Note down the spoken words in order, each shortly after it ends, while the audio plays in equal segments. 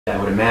I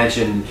would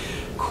imagine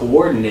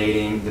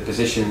coordinating the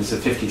positions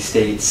of 50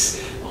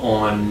 states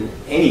on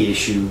any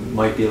issue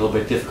might be a little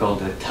bit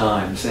difficult at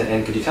times.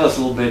 And could you tell us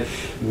a little bit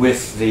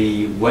with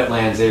the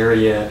wetlands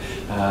area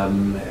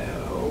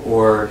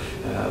or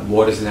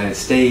waters of the United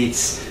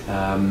States,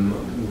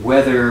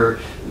 whether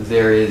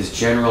there is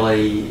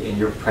generally in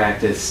your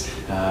practice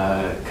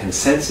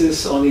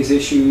consensus on these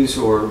issues,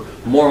 or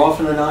more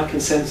often than not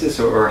consensus,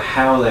 or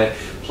how that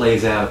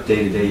plays out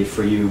day to day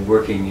for you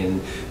working in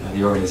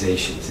the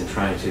organizations and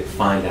trying to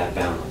find that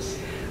balance?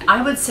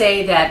 I would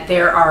say that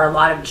there are a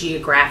lot of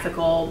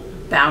geographical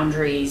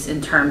boundaries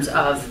in terms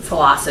of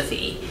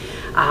philosophy.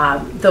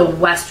 The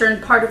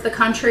western part of the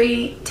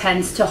country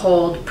tends to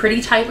hold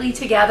pretty tightly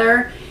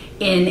together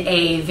in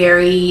a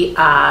very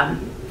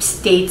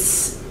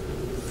states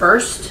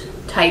first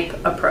type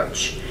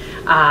approach.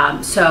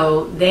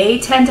 So they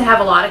tend to have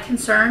a lot of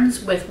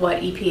concerns with what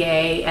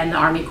EPA and the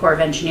Army Corps of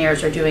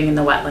Engineers are doing in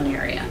the wetland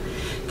area.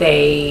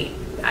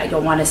 I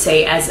don't want to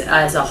say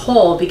as a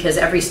whole, because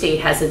every state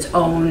has its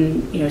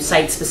own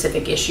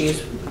site-specific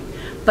issues,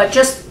 but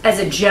just as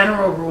a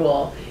general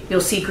rule,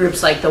 you'll see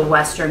groups like the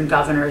Western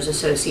Governors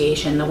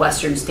Association, the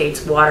Western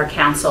States Water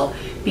Council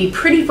be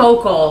pretty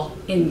vocal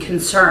in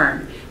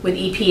concern with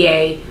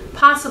EPA,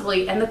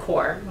 possibly, and the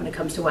Corps, when it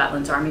comes to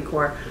wetlands, Army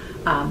Corps,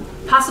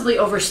 possibly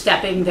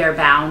overstepping their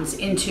bounds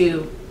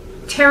into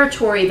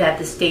territory that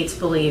the states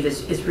believe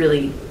is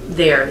really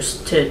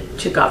theirs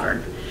to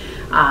govern.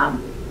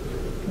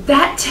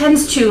 That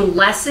tends to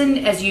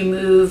lessen as you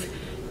move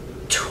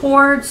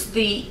towards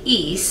the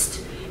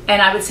east,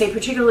 and I would say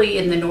particularly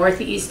in the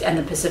Northeast and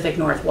the Pacific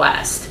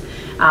Northwest.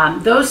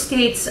 Those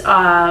states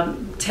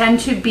tend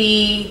to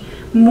be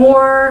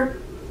more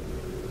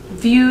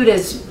viewed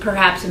as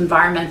perhaps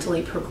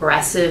environmentally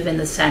progressive, in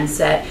the sense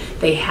that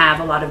they have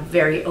a lot of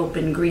very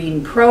open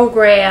green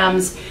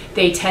programs.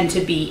 They tend to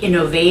be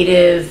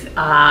innovative,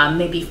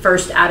 maybe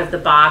first out of the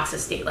box. A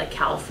state like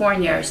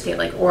California or a state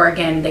like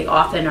Oregon, they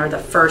often are the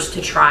first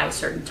to try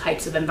certain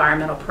types of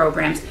environmental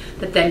programs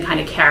that then kind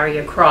of carry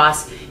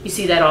across. You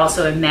see that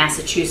also in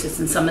Massachusetts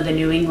and some of the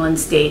New England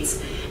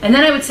states. And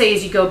then I would say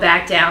as you go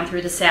back down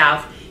through the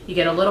South, you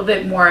get a little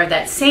bit more of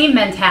that same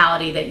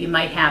mentality that you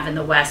might have in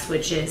the West,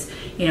 which is,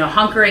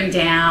 hunkering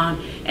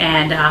down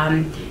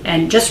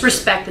and just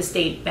respect the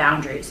state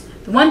boundaries.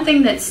 The one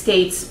thing that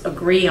states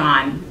agree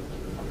on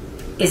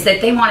is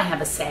that they want to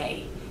have a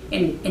say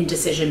in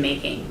decision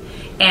making.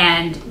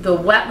 And the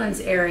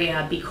wetlands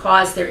area,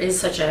 because there is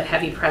such a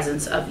heavy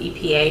presence of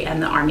EPA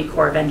and the Army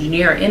Corps of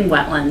Engineers in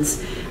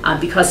wetlands,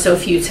 because so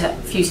few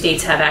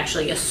states have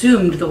actually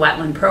assumed the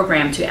wetland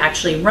program to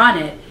actually run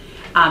it,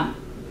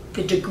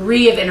 the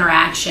degree of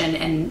interaction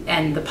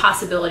and the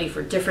possibility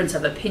for difference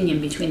of opinion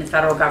between the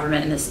federal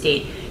government and the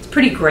state is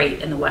pretty great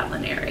in the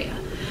wetland area.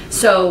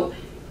 So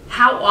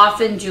how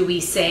often do we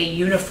say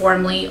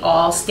uniformly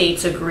all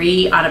states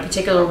agree on a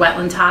particular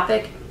wetland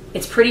topic?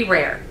 It's pretty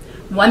rare.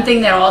 One thing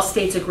that all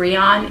states agree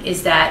on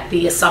is that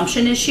the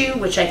assumption issue,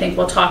 which I think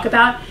we'll talk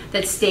about,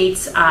 that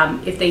states,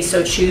 if they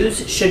so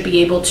choose, should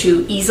be able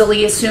to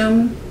easily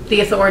assume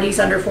the authorities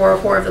under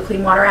 404 of the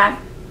Clean Water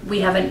Act. We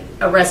have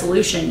a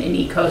resolution in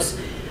ECOS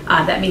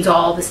that means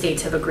all the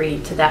states have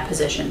agreed to that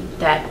position,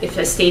 that if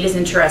a state is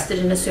interested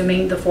in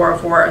assuming the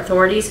 404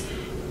 authorities,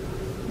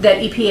 that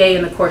EPA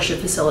and the Corps should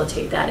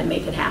facilitate that and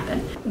make it happen.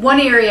 One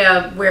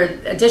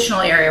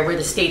additional area where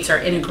the states are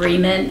in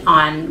agreement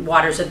on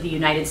waters of the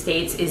United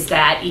States is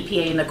that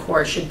EPA and the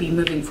Corps should be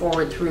moving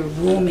forward through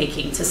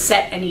rulemaking to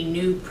set any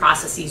new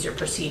processes or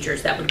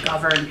procedures that would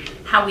govern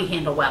how we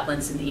handle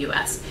wetlands in the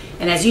U.S.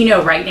 And as you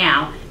know, right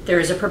now, there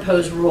is a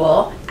proposed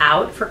rule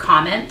out for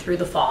comment through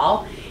the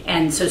fall,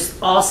 and so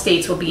all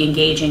states will be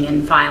engaging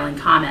in filing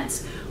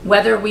comments.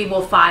 Whether we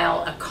will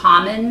file a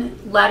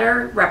common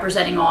letter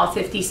representing all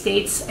 50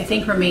 states, I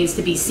think remains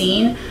to be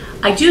seen.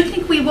 I do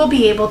think we will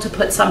be able to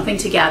put something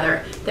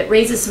together that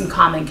raises some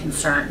common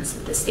concerns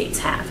that the states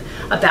have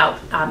about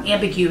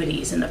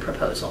ambiguities in the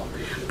proposal.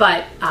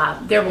 But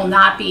there will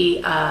not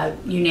be a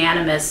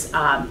unanimous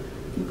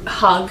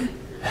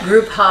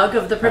group hug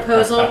of the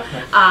proposal,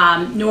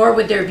 nor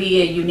would there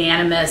be a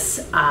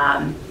unanimous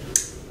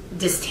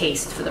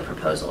distaste for the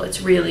proposal.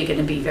 It's really going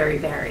to be very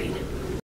varied.